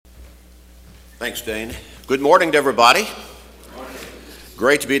Thanks, Dane. Good morning to everybody.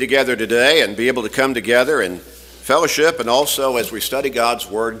 Great to be together today and be able to come together in fellowship and also as we study God's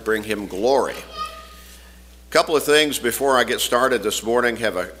Word, bring Him glory. A couple of things before I get started this morning.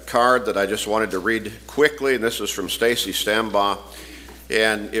 Have a card that I just wanted to read quickly, and this is from Stacy Stambaugh,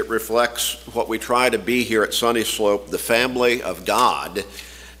 and it reflects what we try to be here at Sunny Slope, the family of God,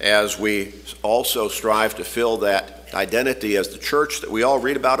 as we also strive to fill that identity as the church that we all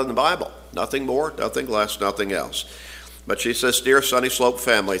read about in the Bible. Nothing more, nothing less, nothing else. But she says, "Dear Sunny Slope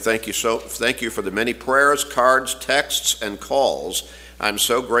family, thank you for the many prayers, cards, texts, and calls. I'm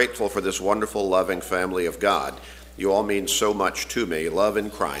so grateful for this wonderful, loving family of God. You all mean so much to me. Love in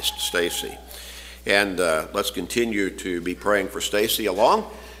Christ, Stacy." And let's continue to be praying for Stacy along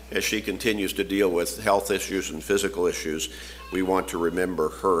as she continues to deal with health issues and physical issues. We want to remember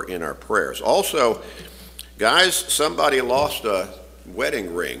her in our prayers. Also, guys, somebody lost a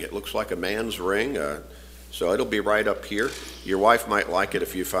wedding ring. It looks like a man's ring, so it'll be right up here. Your wife might like it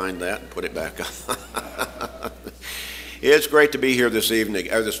if you find that and put it back up. It's great to be here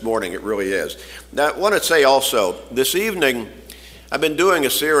this morning. It really is. Now, I want to say also, this evening, I've been doing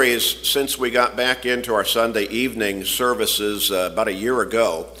a series since we got back into our Sunday evening services about a year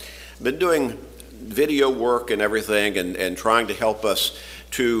ago. I've been doing video work and everything and trying to help us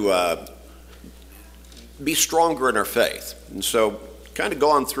to be stronger in our faith. And so kind of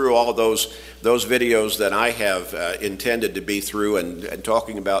going through all of those videos that I have intended to be through and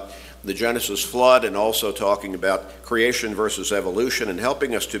talking about the Genesis flood and also talking about creation versus evolution and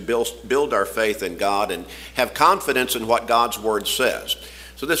helping us to build our faith in God and have confidence in what God's Word says.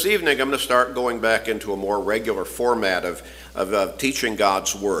 So this evening I'm going to start going back into a more regular format of teaching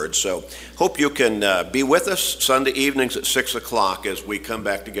God's Word. So hope you can be with us Sunday evenings at 6 o'clock as we come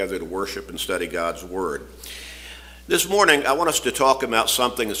back together to worship and study God's Word. This morning, I want us to talk about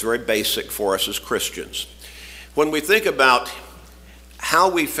something that's very basic for us as Christians. When we think about how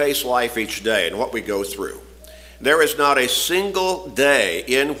we face life each day and what we go through, there is not a single day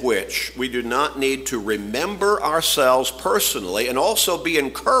in which we do not need to remember ourselves personally and also be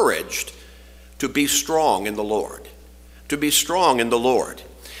encouraged to be strong in the Lord. To be strong in the Lord.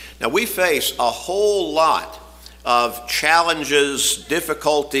 Now, we face a whole lot of challenges,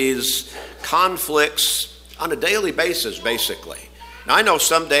 difficulties, conflicts, on a daily basis, basically. Now, I know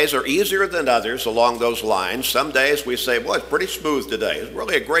some days are easier than others along those lines. Some days we say, well, it's pretty smooth today. It's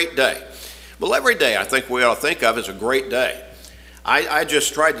really a great day. Well, every day I think we ought to think of as a great day. I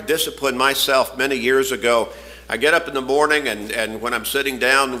just tried to discipline myself many years ago. I get up in the morning and when I'm sitting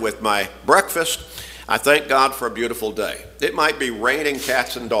down with my breakfast, I thank God for a beautiful day. It might be raining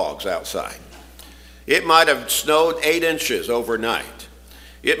cats and dogs outside. It might have snowed 8 inches overnight.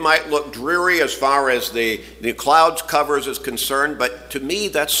 It might look dreary as far as the clouds covers is concerned, but to me,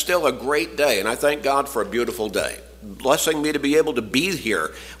 that's still a great day, and I thank God for a beautiful day, blessing me to be able to be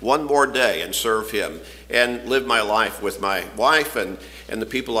here one more day and serve Him and live my life with my wife and the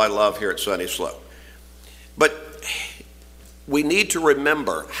people I love here at Sunny Slope. But we need to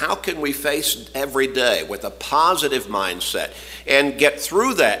remember, how can we face every day with a positive mindset and get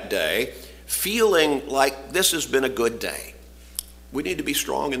through that day feeling like this has been a good day? We need to be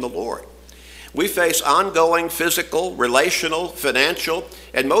strong in the Lord. We face ongoing physical, relational, financial,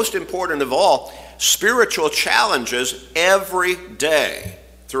 and most important of all, spiritual challenges every day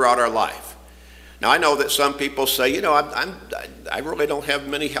throughout our life. Now, I know that some people say, I really don't have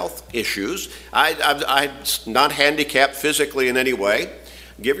many health issues. I'm not handicapped physically in any way.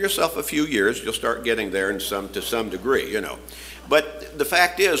 Give yourself a few years, you'll start getting there to some degree, But the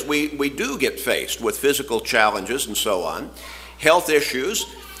fact is, we do get faced with physical challenges and so on. Health issues,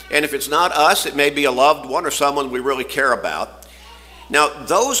 and if it's not us, it may be a loved one or someone we really care about. Now,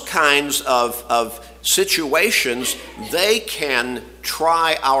 those kinds of situations, they can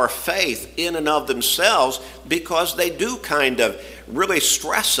try our faith in and of themselves because they do kind of really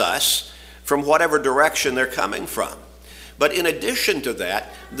stress us from whatever direction they're coming from. But in addition to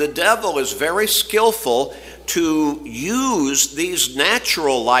that, the devil is very skillful to use these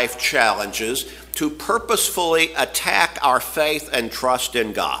natural life challenges to purposefully attack our faith and trust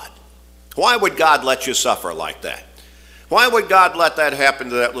in God. Why would God let you suffer like that? Why would God let that happen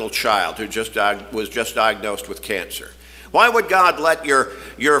to that little child who was just diagnosed with cancer? Why would God let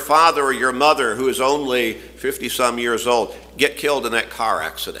your father or your mother, who is only 50-some years old, get killed in that car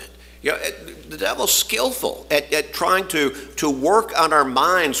accident? The devil's skillful at trying to work on our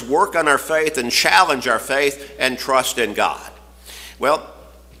minds, work on our faith, and challenge our faith and trust in God. Well,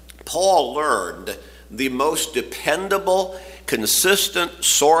 Paul learned the most dependable consistent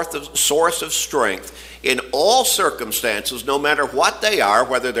source of strength in all circumstances, no matter what they are,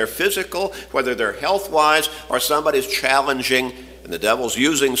 whether they're physical, whether they're health-wise, or somebody's challenging, and the devil's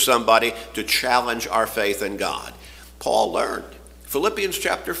using somebody to challenge our faith in God. Paul learned. Philippians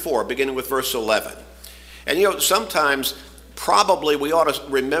chapter 4, beginning with verse 11. And sometimes probably we ought to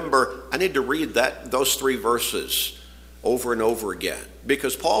remember, I need to read those 3 verses over and over again,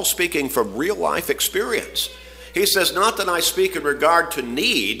 because Paul's speaking from real life experience. He says, not that I speak in regard to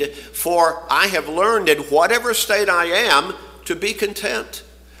need, for I have learned in whatever state I am to be content.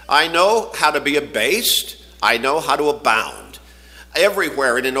 I know how to be abased. I know how to abound.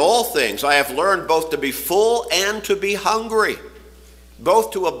 Everywhere and in all things I have learned both to be full and to be hungry,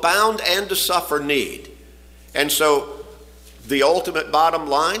 both to abound and to suffer need. And so the ultimate bottom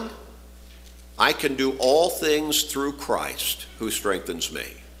line, I can do all things through Christ who strengthens me.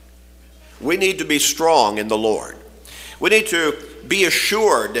 We need to be strong in the Lord. We need to be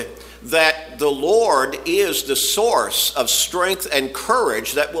assured that the Lord is the source of strength and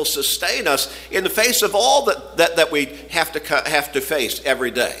courage that will sustain us in the face of all that we have to face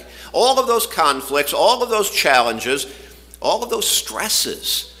every day. All of those conflicts, all of those challenges, all of those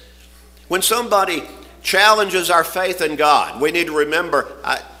stresses. When somebody challenges our faith in God, we need to remember,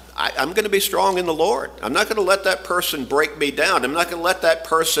 I'm going to be strong in the Lord. I'm not going to let that person break me down. I'm not going to let that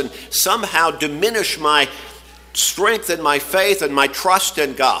person somehow diminish my strength and my faith and my trust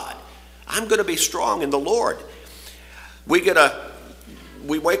in God. I'm going to be strong in the Lord. We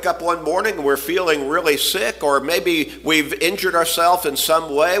wake up one morning and we're feeling really sick, or maybe we've injured ourselves in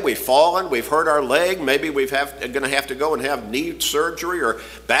some way. We've fallen, we've hurt our leg. Maybe we're going to have to go and have knee surgery or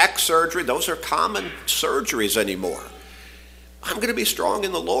back surgery. Those are common surgeries anymore. I'm going to be strong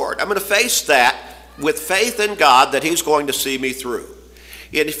in the Lord. I'm going to face that with faith in God that He's going to see me through.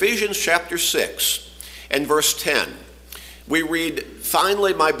 In Ephesians chapter 6 and verse 10, we read,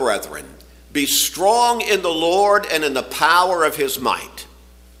 finally, my brethren, be strong in the Lord and in the power of His might.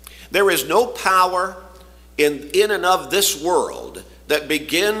 There is no power in and of this world that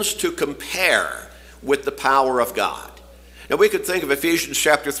begins to compare with the power of God. Now we could think of Ephesians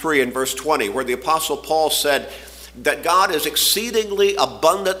chapter 3 and verse 20, where the Apostle Paul said that God is exceedingly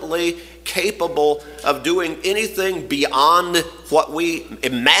abundantly capable of doing anything beyond what we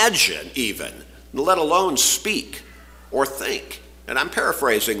imagine even, let alone speak or think. And I'm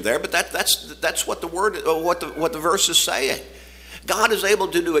paraphrasing there, but that's what the verse is saying. God is able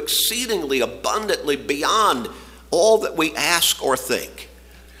to do exceedingly abundantly beyond all that we ask or think.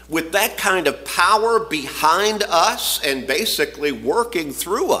 With that kind of power behind us and basically working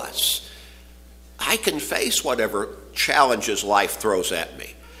through us, I can face whatever challenges life throws at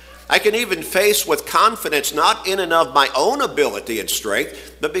me. I can even face with confidence, not in and of my own ability and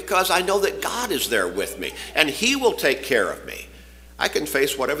strength, but because I know that God is there with me and He will take care of me. I can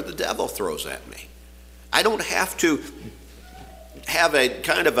face whatever the devil throws at me. I don't have to have a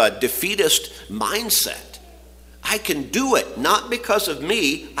kind of a defeatist mindset. I can do it not because of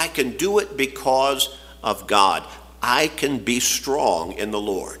me. I can do it because of God. I can be strong in the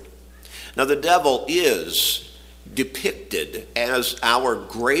Lord. Now, the devil is depicted as our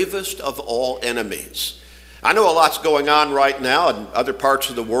gravest of all enemies. I know a lot's going on right now in other parts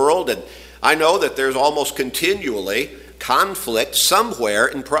of the world, and I know that there's almost continually conflict somewhere,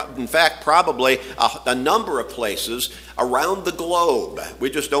 in fact, probably a number of places around the globe. We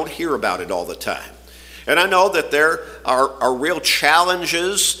just don't hear about it all the time. And I know that there are real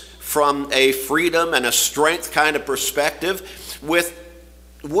challenges from a freedom and a strength kind of perspective with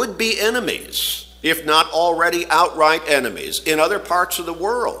would-be enemies, if not already outright enemies, in other parts of the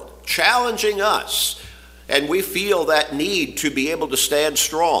world, challenging us. And we feel that need to be able to stand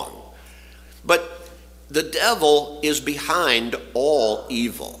strong. But the devil is behind all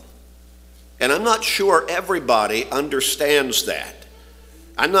evil. And I'm not sure everybody understands that.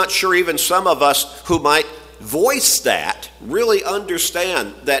 I'm not sure even some of us who might voice that really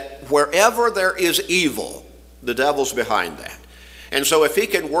understand that wherever there is evil, the devil's behind that. And so if he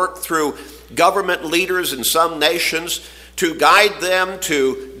can work through government leaders in some nations to guide them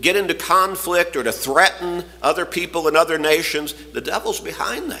to get into conflict or to threaten other people in other nations, the devil's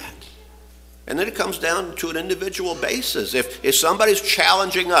behind that. And then it comes down to an individual basis. If somebody's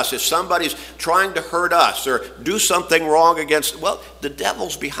challenging us, if somebody's trying to hurt us or do something wrong against, well, the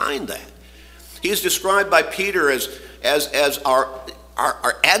devil's behind that. He's described by Peter as our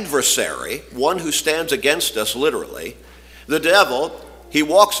adversary, one who stands against us literally. The devil, he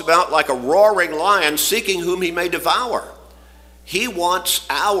walks about like a roaring lion seeking whom he may devour. He wants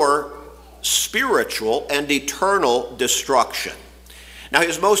our spiritual and eternal destruction. Now,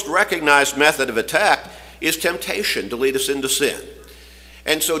 his most recognized method of attack is temptation to lead us into sin.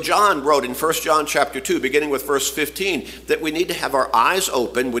 And so John wrote in 1 John chapter 2, beginning with verse 15, that we need to have our eyes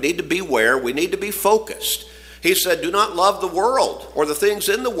open, we need to beware, we need to be focused. He said, do not love the world or the things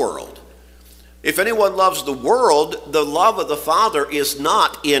in the world. If anyone loves the world, the love of the Father is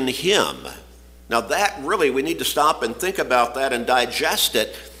not in him. Now that really, we need to stop and think about that and digest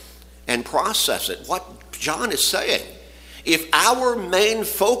it and process it. What John is saying, if our main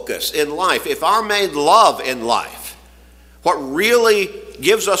focus in life, if our main love in life, what really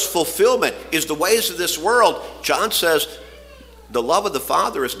gives us fulfillment is the ways of this world, John says, the love of the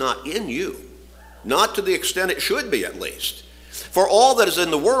Father is not in you. Not to the extent it should be, at least. For all that is in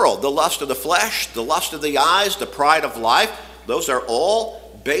the world, the lust of the flesh, the lust of the eyes, the pride of life, those are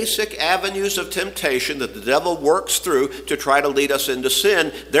all basic avenues of temptation that the devil works through to try to lead us into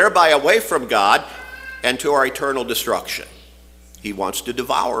sin, thereby away from God and to our eternal destruction. He wants to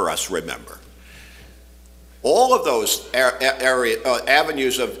devour us, remember. All of those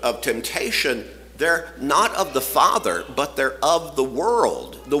avenues of temptation, they're not of the Father, but they're of the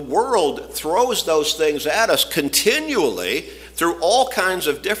world. The world throws those things at us continually through all kinds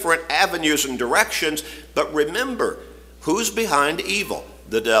of different avenues and directions. But remember, who's behind evil?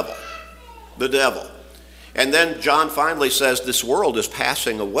 The devil. The devil. And then John finally says this world is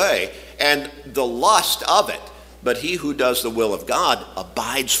passing away and the lust of it, but he who does the will of God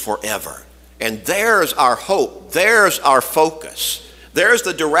abides forever. And there's our hope. There's our focus. There's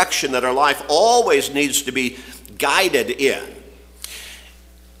the direction that our life always needs to be guided in.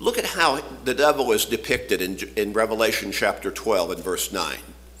 Look at how the devil is depicted in Revelation chapter 12 and verse 9.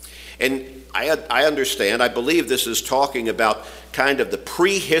 And I understand, I believe this is talking about kind of the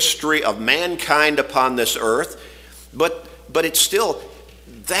prehistory of mankind upon this earth, but it's still,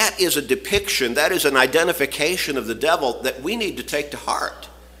 that is a depiction, that is an identification of the devil that we need to take to heart.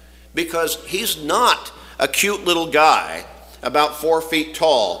 Because he's not a cute little guy about 4 feet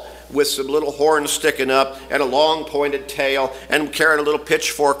tall with some little horns sticking up and a long pointed tail and carrying a little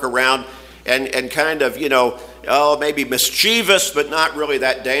pitchfork around and kind of, maybe mischievous but not really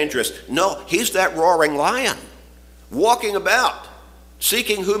that dangerous. No, he's that roaring lion walking about,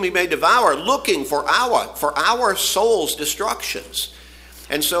 seeking whom he may devour, looking for our soul's destructions.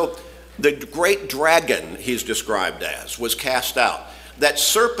 And so the great dragon, he's described as, was cast out. That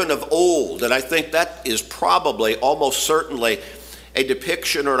serpent of old, and I think that is probably almost certainly a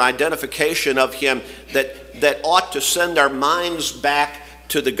depiction or an identification of him that ought to send our minds back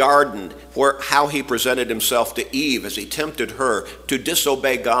to the garden where how he presented himself to Eve as he tempted her to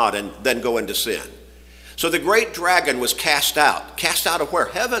disobey God and then go into sin. So the great dragon was cast out. Cast out of where?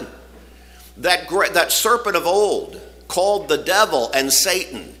 Heaven. That serpent of old, called the devil and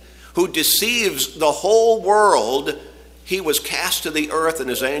Satan, who deceives the whole world, he was cast to the earth and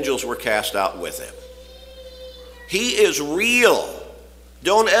his angels were cast out with him. He is real.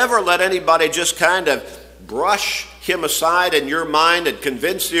 Don't ever let anybody just kind of brush him aside in your mind and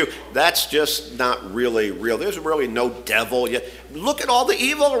convince you that's just not really real. There's really no devil yet. Look at all the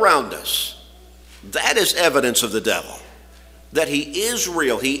evil around us. That is evidence of the devil, that he is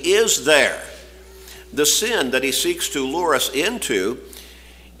real, he is there. The sin that he seeks to lure us into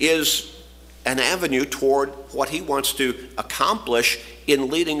is an avenue toward what he wants to accomplish in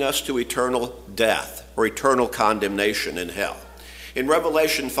leading us to eternal death or eternal condemnation in hell. In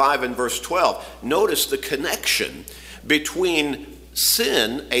Revelation 5 and verse 12, notice the connection between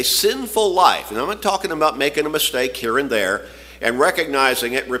sin, a sinful life, and I'm not talking about making a mistake here and there and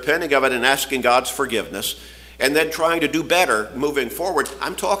recognizing it, repenting of it, and asking God's forgiveness, and then trying to do better moving forward.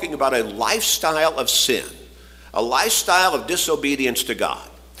 I'm talking about a lifestyle of sin, a lifestyle of disobedience to God.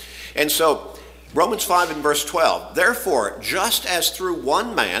 And so Romans 5 and verse 12, therefore, just as through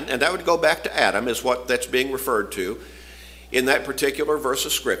one man, and that would go back to Adam is what that's being referred to in that particular verse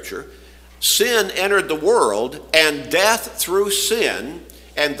of Scripture, sin entered the world and death through sin,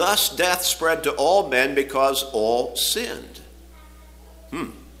 and thus death spread to all men because all sinned.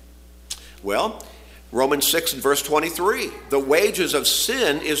 Well, Romans 6 and verse 23, the wages of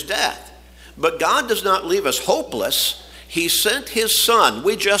sin is death. But God does not leave us hopeless. He sent his son.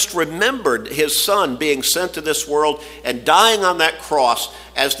 We just remembered his son being sent to this world and dying on that cross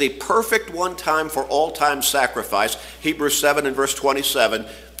as the perfect one-time for all-time sacrifice, Hebrews 7 and verse 27,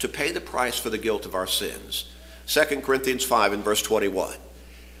 to pay the price for the guilt of our sins. 2 Corinthians 5 and verse 21.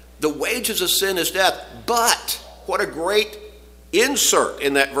 The wages of sin is death, but, what a great insert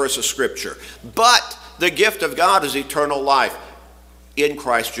in that verse of Scripture, but the gift of God is eternal life in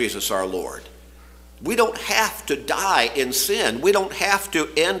Christ Jesus our Lord. We don't have to die in sin. We don't have to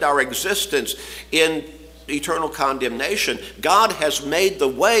end our existence in eternal condemnation. God has made the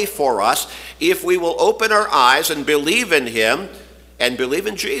way for us if we will open our eyes and believe in him and believe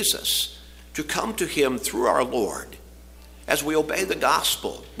in Jesus, to come to him through our Lord as we obey the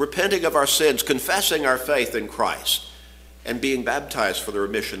gospel, repenting of our sins, confessing our faith in Christ, and being baptized for the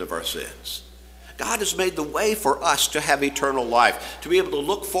remission of our sins. God has made the way for us to have eternal life, to be able to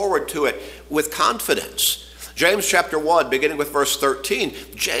look forward to it with confidence. James chapter 1, beginning with verse 13,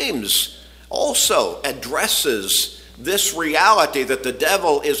 James also addresses this reality that the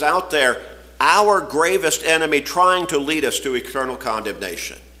devil is out there, our gravest enemy, trying to lead us to eternal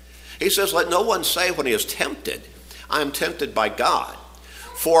condemnation. He says, let no one say when he is tempted, I am tempted by God.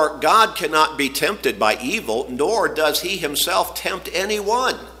 For God cannot be tempted by evil, nor does he himself tempt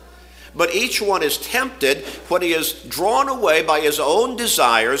anyone. But each one is tempted when he is drawn away by his own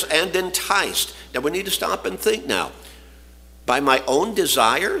desires and enticed. Now we need to stop and think now. By my own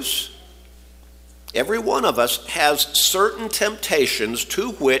desires? Every one of us has certain temptations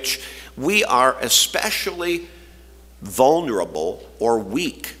to which we are especially vulnerable or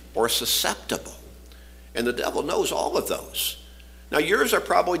weak or susceptible. And the devil knows all of those. Now yours are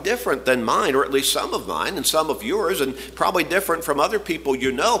probably different than mine, or at least some of mine and some of yours, and probably different from other people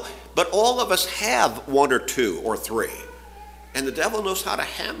you know, but all of us have one or two or three. And the devil knows how to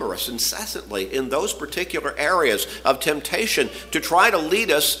hammer us incessantly in those particular areas of temptation to try to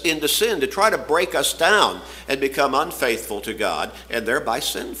lead us into sin, to try to break us down and become unfaithful to God and thereby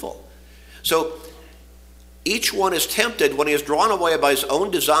sinful. So each one is tempted when he is drawn away by his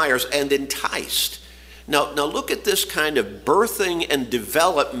own desires and enticed. Now look at this kind of birthing and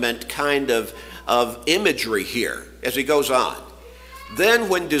development kind of imagery here as he goes on. Then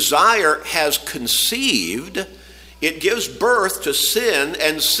when desire has conceived, it gives birth to sin,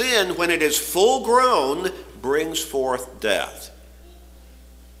 and sin, when it is full grown, brings forth death.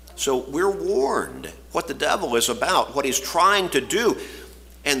 So we're warned what the devil is about, what he's trying to do.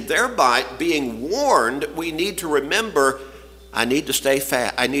 And thereby, being warned, we need to remember, I need to stay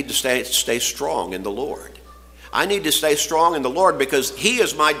fast. I need to stay strong in the Lord. I need to stay strong in the Lord because he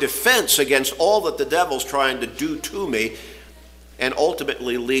is my defense against all that the devil's trying to do to me and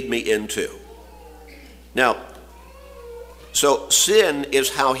ultimately lead me into. Now, so sin is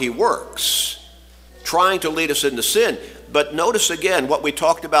how he works, trying to lead us into sin. But notice again what we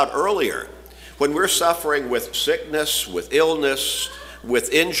talked about earlier. When we're suffering with sickness, with illness,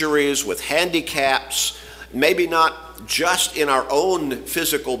 with injuries, with handicaps, maybe not just in our own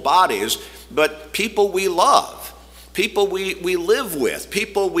physical bodies, but people we love, people we live with,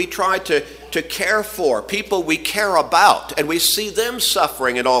 people we try to care for, people we care about, and we see them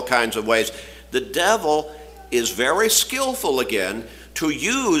suffering in all kinds of ways. The devil is very skillful again to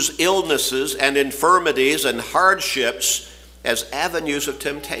use illnesses and infirmities and hardships as avenues of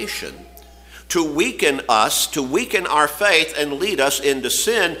temptation, to weaken us, to weaken our faith and lead us into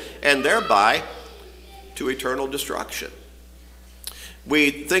sin and thereby to eternal destruction. We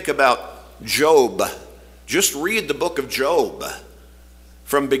think about Job. Just read the book of Job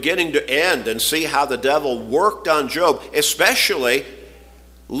from beginning to end and see how the devil worked on Job. Especially,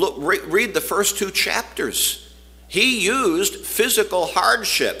 read the first 2 chapters. He used physical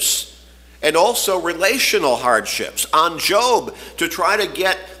hardships and also relational hardships on Job to try to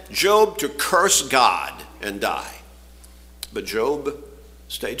get Job to curse God and die. But Job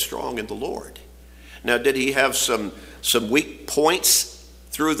stayed strong in the Lord. Now, did he have some weak points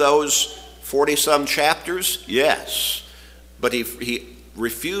through those 40-some chapters? Yes. But he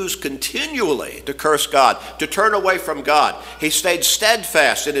refused continually to curse God, to turn away from God. He stayed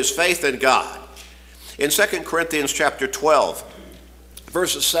steadfast in his faith in God. In 2 Corinthians chapter 12,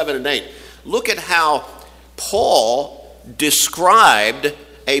 verses 7 and 8, look at how Paul described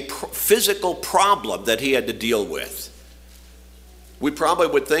a physical problem that he had to deal with. We probably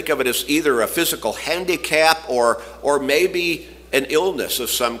would think of it as either a physical handicap or maybe an illness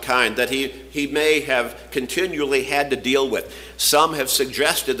of some kind that he may have continually had to deal with. Some have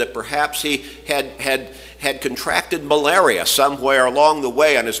suggested that perhaps he had contracted malaria somewhere along the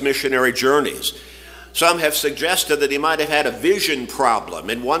way on his missionary journeys. Some have suggested that he might have had a vision problem.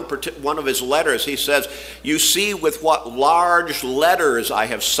 In one of his letters, he says, "You see with what large letters I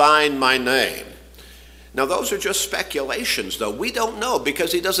have signed my name." Now, those are just speculations, though. We don't know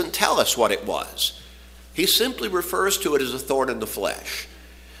because he doesn't tell us what it was. He simply refers to it as a thorn in the flesh.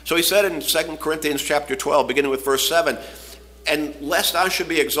 So he said in 2 Corinthians chapter 12, beginning with verse 7, "And lest I should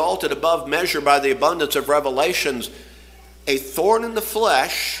be exalted above measure by the abundance of revelations, a thorn in the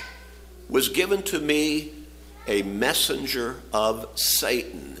flesh was given to me, a messenger of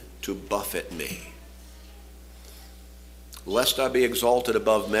Satan to buffet me." lest I be exalted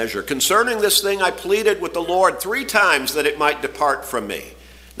above measure. Concerning this thing I pleaded with the Lord 3 times that it might depart from me.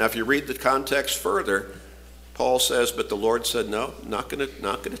 Now if you read the context further, Paul says, but the Lord said, no, not going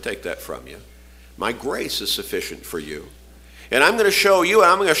to take that from you. My grace is sufficient for you. And I'm going to show you, and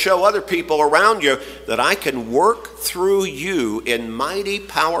I'm going to show other people around you, that I can work through you in mighty,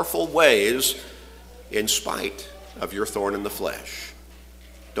 powerful ways in spite of your thorn in the flesh.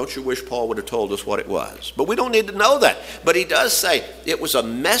 Don't you wish Paul would have told us what it was? But we don't need to know that. But he does say, it was a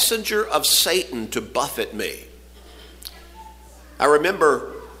messenger of Satan to buffet me. I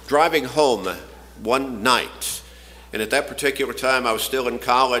remember driving home one night, and at that particular time I was still in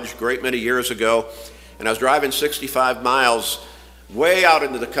college, a great many years ago, and I was driving 65 miles way out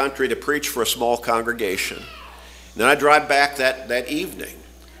into the country to preach for a small congregation. And then I drive back that evening.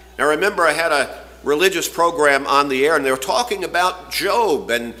 And I remember I had a religious program on the air, and they were talking about Job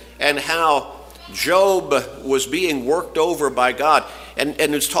and how Job was being worked over by God. And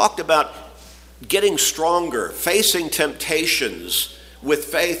it's talked about getting stronger, facing temptations with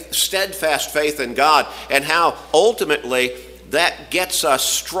faith, steadfast faith in God, and how ultimately that gets us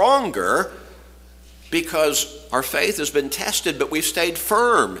stronger because our faith has been tested, but we've stayed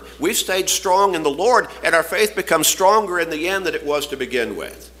firm. We've stayed strong in the Lord, and our faith becomes stronger in the end than it was to begin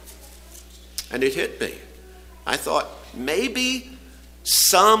with. And it hit me. I thought, maybe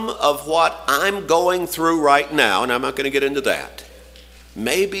some of what I'm going through right now, and I'm not going to get into that,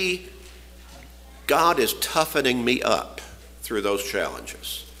 maybe God is toughening me up through those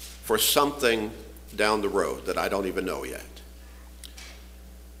challenges for something down the road that I don't even know yet.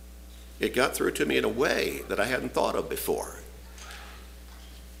 It got through to me in a way that I hadn't thought of before.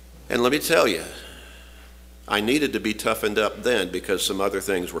 And let me tell you, I needed to be toughened up then because some other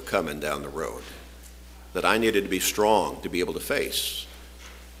things were coming down the road that I needed to be strong to be able to face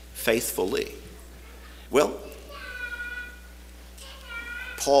faithfully. Well,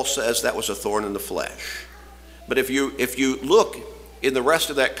 Paul says that was a thorn in the flesh. But if you look in the rest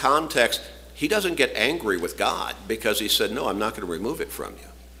of that context, he doesn't get angry with God because he said, no, I'm not going to remove it from you.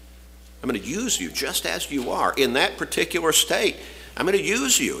 I'm going to use you just as you are in that particular state. I'm going to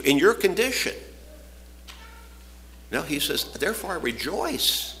use you in your condition. No, he says, therefore I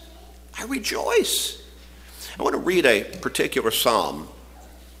rejoice. I rejoice. I want to read a particular psalm.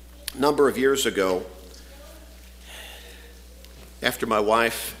 A number of years ago, after my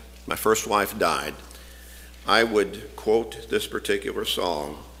first wife died, I would quote this particular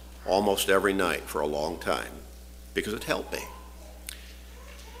song almost every night for a long time because it helped me.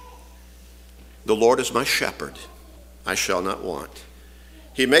 The Lord is my shepherd, I shall not want.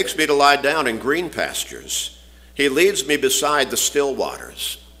 He makes me to lie down in green pastures. He leads me beside the still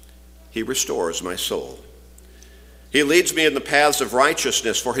waters. He restores my soul. He leads me in the paths of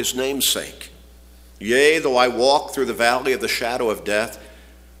righteousness for his name's sake. Yea, though I walk through the valley of the shadow of death,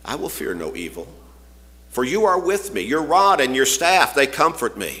 I will fear no evil. For you are with me. Your rod and your staff, they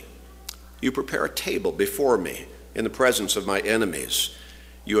comfort me. You prepare a table before me in the presence of my enemies.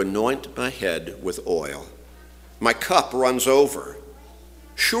 You anoint my head with oil. My cup runs over.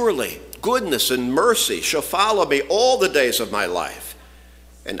 Surely goodness and mercy shall follow me all the days of my life,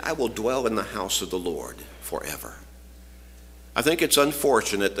 and I will dwell in the house of the Lord forever. I think it's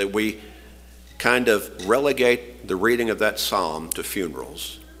unfortunate that we kind of relegate the reading of that psalm to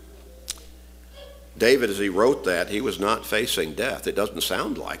funerals. David, as he wrote that, he was not facing death. It doesn't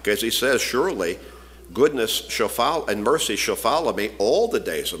sound like, as he says, surely goodness shall follow and mercy shall follow me all the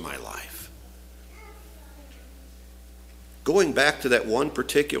days of my life. Going back to that one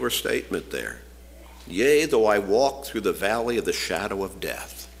particular statement there, yea, though I walk through the valley of the shadow of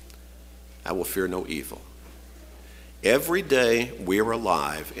death, I will fear no evil. Every day we're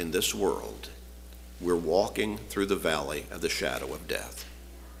alive in this world, we're walking through the valley of the shadow of death.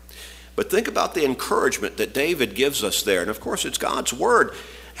 But think about the encouragement that David gives us there. And of course, it's God's word.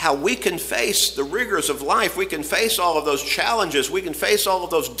 How we can face the rigors of life. We can face all of those challenges. We can face all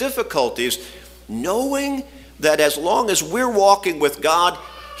of those difficulties, knowing that as long as we're walking with God,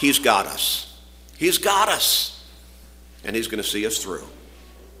 he's got us. He's got us. And he's going to see us through.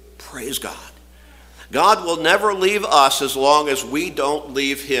 Praise God. God will never leave us as long as we don't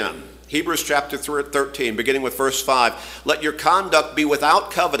leave him. Hebrews chapter 13, beginning with verse 5. Let your conduct be without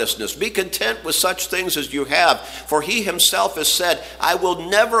covetousness. Be content with such things as you have. For he himself has said, I will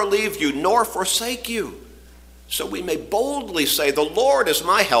never leave you nor forsake you. So we may boldly say, the Lord is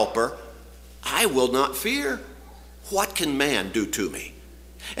my helper. I will not fear. What can man do to me?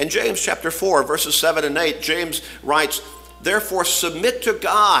 In James chapter 4, verses 7 and 8, James writes, therefore submit to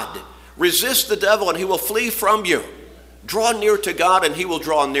God. Resist the devil and he will flee from you. Draw near to God, and he will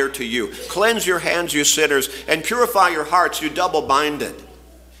draw near to you. Cleanse your hands, you sinners, and purify your hearts, you double-minded.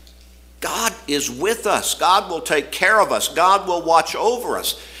 God is with us. God will take care of us. God will watch over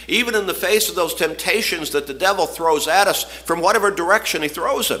us, even in the face of those temptations that the devil throws at us from whatever direction he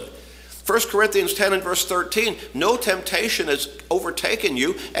throws them. 1 Corinthians 10 and verse 13, no temptation has overtaken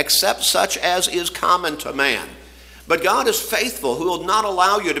you except such as is common to man. But God is faithful, who will not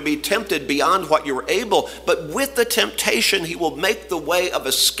allow you to be tempted beyond what you are able, but with the temptation he will make the way of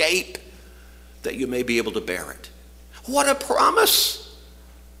escape that you may be able to bear it. What a promise!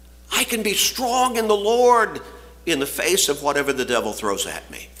 I can be strong in the Lord in the face of whatever the devil throws at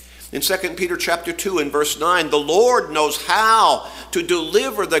me. In 2 Peter chapter 2 and verse 9, the Lord knows how to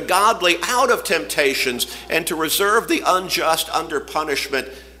deliver the godly out of temptations and to reserve the unjust under punishment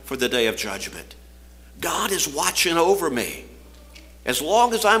for the day of judgment. God is watching over me. As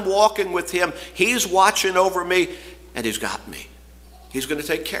long as I'm walking with him, he's watching over me and he's got me. He's going to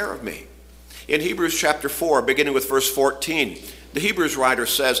take care of me. In Hebrews chapter 4, beginning with verse 14, the Hebrews writer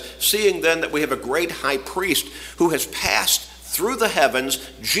says, seeing then that we have a great high priest who has passed through the heavens,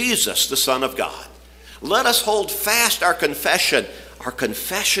 Jesus, the Son of God. Let us hold fast our confession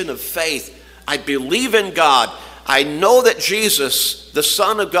of faith. I believe in God. I know that Jesus, the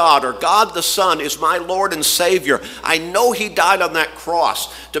Son of God, or God the Son, is my Lord and Savior. I know he died on that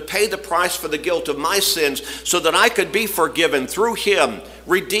cross to pay the price for the guilt of my sins so that I could be forgiven through him,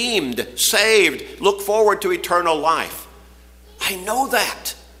 redeemed, saved, look forward to eternal life. I know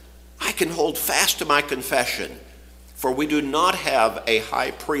that. I can hold fast to my confession. For we do not have a high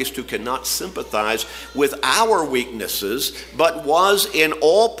priest who cannot sympathize with our weaknesses, but was in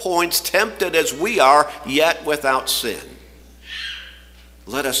all points tempted as we are, yet without sin.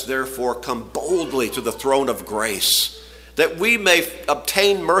 Let us therefore come boldly to the throne of grace, that we may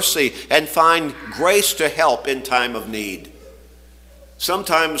obtain mercy and find grace to help in time of need.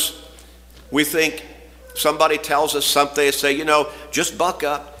 Sometimes we think somebody tells us something, they say, just buck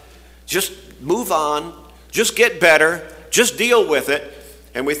up, just move on. Just get better. Just deal with it.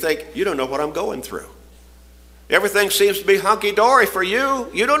 And we think, you don't know what I'm going through. Everything seems to be hunky-dory for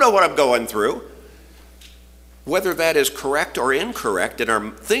you. You don't know what I'm going through. Whether that is correct or incorrect in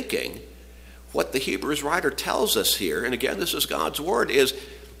our thinking, what the Hebrews writer tells us here, and again, this is God's word, is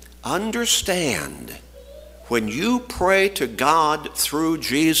understand when you pray to God through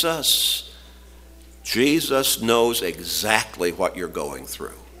Jesus, Jesus knows exactly what you're going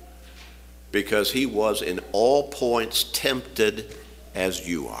through. Because he was in all points tempted as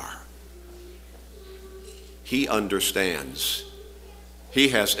you are. He understands. He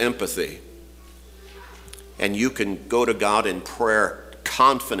has empathy. And you can go to God in prayer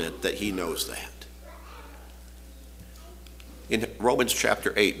confident that he knows that. In Romans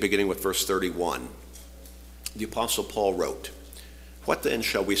chapter 8, beginning with verse 31, the Apostle Paul wrote, "What then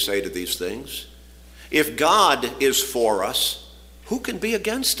shall we say to these things? If God is for us, who can be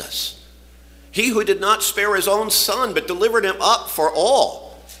against us? He who did not spare his own son, but delivered him up for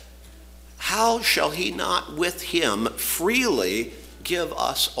all, how shall he not with him freely give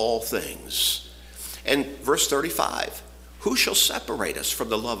us all things?" And verse 35, who shall separate us from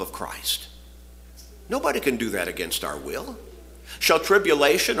the love of Christ? Nobody can do that against our will. Shall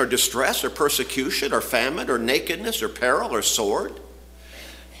tribulation or distress or persecution or famine or nakedness or peril or sword?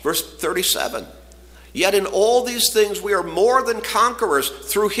 Verse 37, yet in all these things we are more than conquerors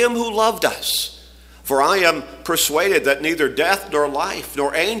through him who loved us. For I am persuaded that neither death nor life,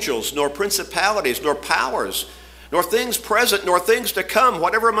 nor angels, nor principalities, nor powers, nor things present, nor things to come,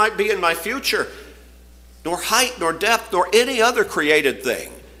 whatever might be in my future, nor height, nor depth, nor any other created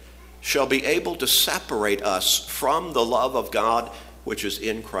thing shall be able to separate us from the love of God which is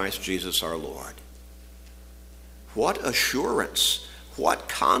in Christ Jesus our Lord. What assurance! What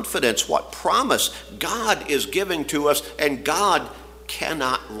confidence, what promise God is giving to us, and God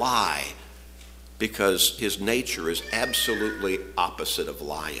cannot lie because his nature is absolutely opposite of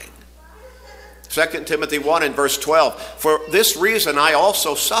lying. 2 Timothy 1 and verse 12, for this reason I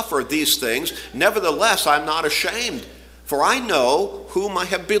also suffer these things, nevertheless I'm not ashamed, for I know whom I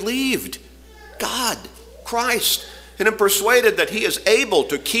have believed, God, Christ, and am persuaded that he is able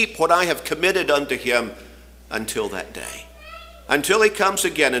to keep what I have committed unto him until that day. Until he comes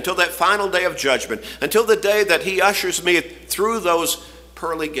again, until that final day of judgment, until the day that he ushers me through those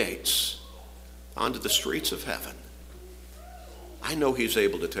pearly gates onto the streets of heaven. I know he's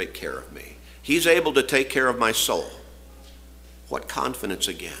able to take care of me. He's able to take care of my soul. What confidence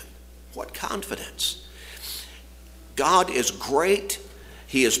again? What confidence? God is great.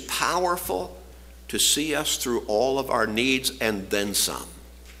 He is powerful to see us through all of our needs and then some.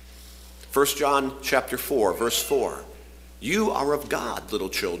 1 John chapter 4, verse 4. You are of God, little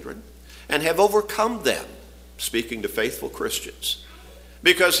children, and have overcome them, speaking to faithful Christians,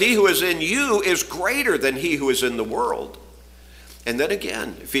 because he who is in you is greater than he who is in the world. And then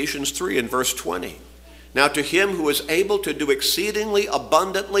again, Ephesians 3 and verse 20. Now to him who is able to do exceedingly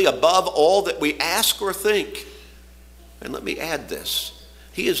abundantly above all that we ask or think. And let me add this.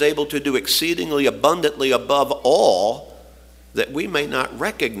 He is able to do exceedingly abundantly above all that we may not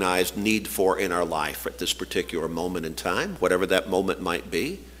recognize need for in our life at this particular moment in time, whatever that moment might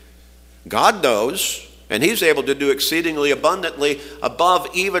be. God knows, and he's able to do exceedingly abundantly above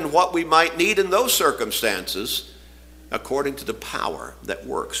even what we might need in those circumstances, according to the power that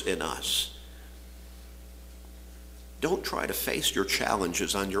works in us. Don't try to face your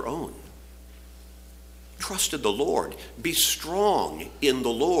challenges on your own. Trust in the Lord. Be strong in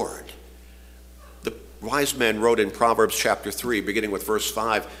the Lord. The wise man wrote in Proverbs chapter 3, beginning with verse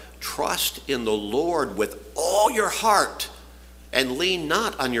 5, trust in the Lord with all your heart and lean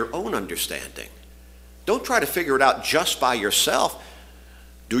not on your own understanding. Don't try to figure it out just by yourself.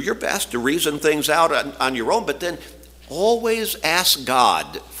 Do your best to reason things out on your own, but then always ask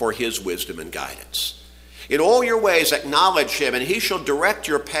God for his wisdom and guidance. In all your ways acknowledge him, and he shall direct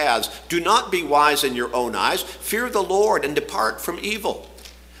your paths. Do not be wise in your own eyes. Fear the Lord and depart from evil.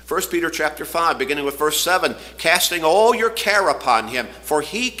 1 Peter chapter 5, beginning with verse 7, casting all your care upon him, for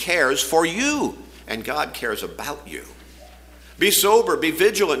he cares for you, and God cares about you. Be sober, be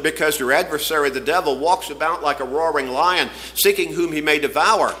vigilant, because your adversary, the devil, walks about like a roaring lion, seeking whom he may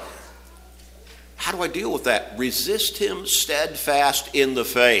devour. How do I deal with that? Resist him steadfast in the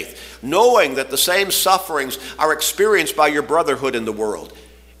faith, knowing that the same sufferings are experienced by your brotherhood in the world.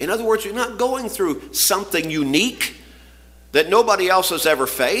 In other words, you're not going through something unique that nobody else has ever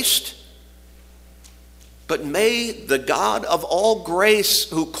faced. But may the God of all grace,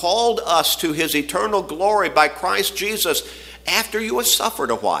 who called us to his eternal glory by Christ Jesus, after you have suffered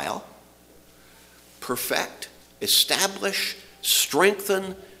a while, perfect, establish,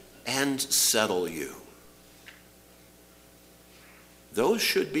 strengthen, and settle you. Those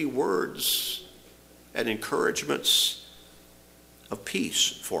should be words and encouragements of peace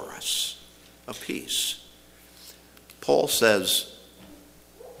for us, of peace. Paul says,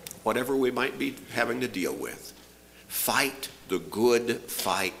 whatever we might be having to deal with, fight the good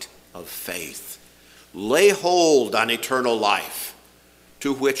fight of faith. Lay hold on eternal life,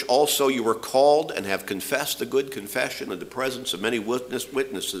 to which also you were called and have confessed the good confession in the presence of many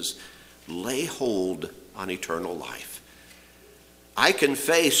witnesses. Lay hold on eternal life. I can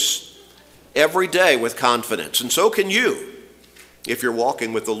face every day with confidence, and so can you if you're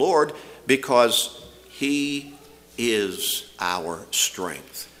walking with the Lord, because he is our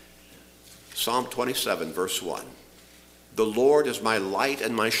strength. Psalm 27, verse 1. The Lord is my light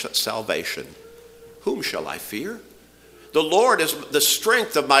and my salvation. Whom shall I fear? The Lord is the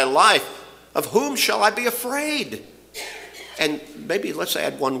strength of my life. Of whom shall I be afraid? And maybe let's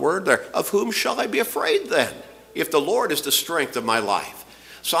add one word there. Of whom shall I be afraid then, if the Lord is the strength of my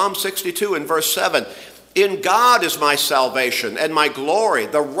life? Psalm 62 and verse 7. In God is my salvation and my glory.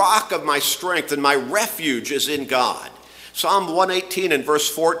 The rock of my strength and my refuge is in God. Psalm 118 and verse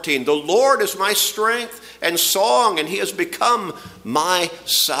 14. The Lord is my strength and song, and he has become my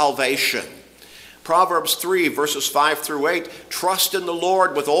salvation. Proverbs 3, verses 5 through 8, trust in the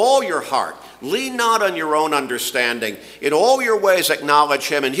Lord with all your heart. Lean not on your own understanding. In all your ways acknowledge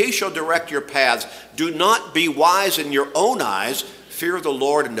him, and he shall direct your paths. Do not be wise in your own eyes. Fear the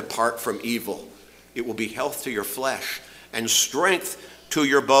Lord and depart from evil. It will be health to your flesh and strength to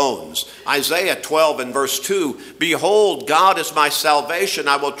your bones. Isaiah 12 and verse 2, behold, God is my salvation.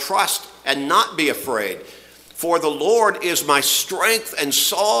 I will trust and not be afraid. For the Lord is my strength and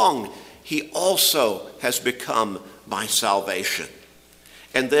song. He also has become my salvation.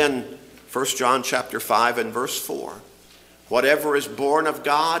 And then 1 John chapter 5 and verse 4. Whatever is born of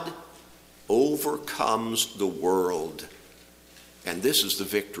God overcomes the world. And this is the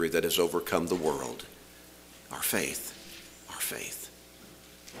victory that has overcome the world. Our faith. Our faith.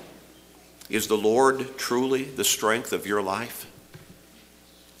 Is the Lord truly the strength of your life?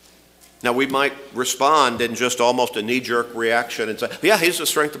 Now, we might respond in just almost a knee-jerk reaction and say, yeah, he's the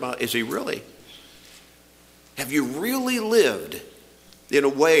strength of my life. Is he really? Have you really lived in a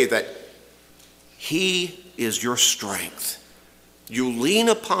way that he is your strength? You lean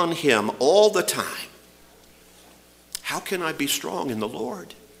upon him all the time. How can I be strong in the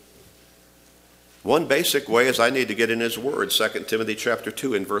Lord? One basic way is I need to get in his word, 2 Timothy chapter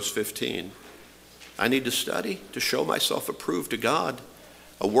 2 and verse 15. I need to study to show myself approved to God,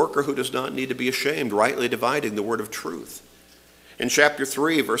 a worker who does not need to be ashamed, rightly dividing the word of truth. In chapter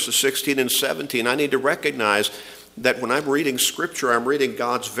 3, verses 16 and 17, I need to recognize that when I'm reading Scripture, I'm reading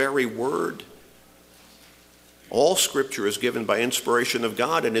God's very word. All Scripture is given by inspiration of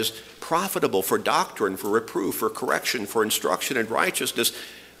God and is profitable for doctrine, for reproof, for correction, for instruction in righteousness,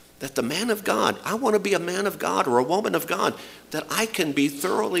 that the man of God, I want to be a man of God or a woman of God, that I can be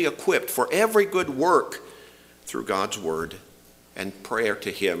thoroughly equipped for every good work through God's word and prayer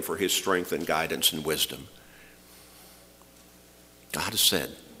to him for his strength and guidance and wisdom. God has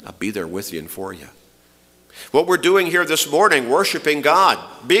said, I'll be there with you and for you. What we're doing here this morning, worshiping God,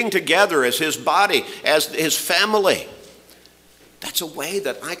 being together as his body, as his family, that's a way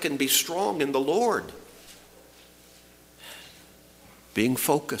that I can be strong in the Lord. Being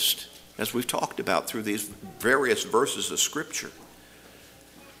focused, as we've talked about through these various verses of Scripture.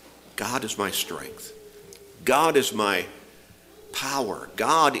 God is my strength. God is my power.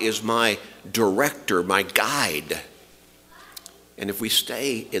 God is my director, my guide. And if we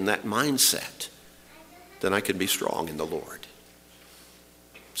stay in that mindset, then I can be strong in the Lord.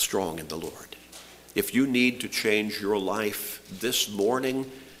 Strong in the Lord. If you need to change your life this morning,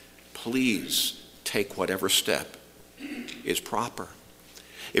 please take whatever step is proper.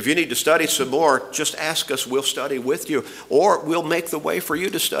 If you need to study some more, just ask us. We'll study with you, or we'll make the way for you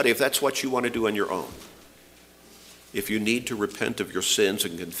to study if that's what you want to do on your own. If you need to repent of your sins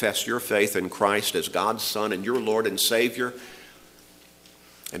and confess your faith in Christ as God's Son and your Lord and Savior,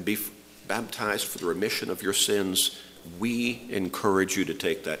 and be baptized for the remission of your sins, we encourage you to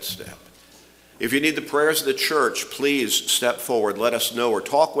take that step. If you need the prayers of the church, please step forward, let us know, or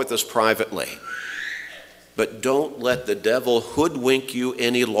talk with us privately. But don't let the devil hoodwink you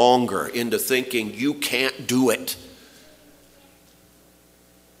any longer into thinking you can't do it.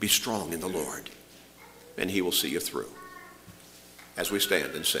 Be strong in the Lord, and he will see you through. As we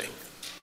stand and sing.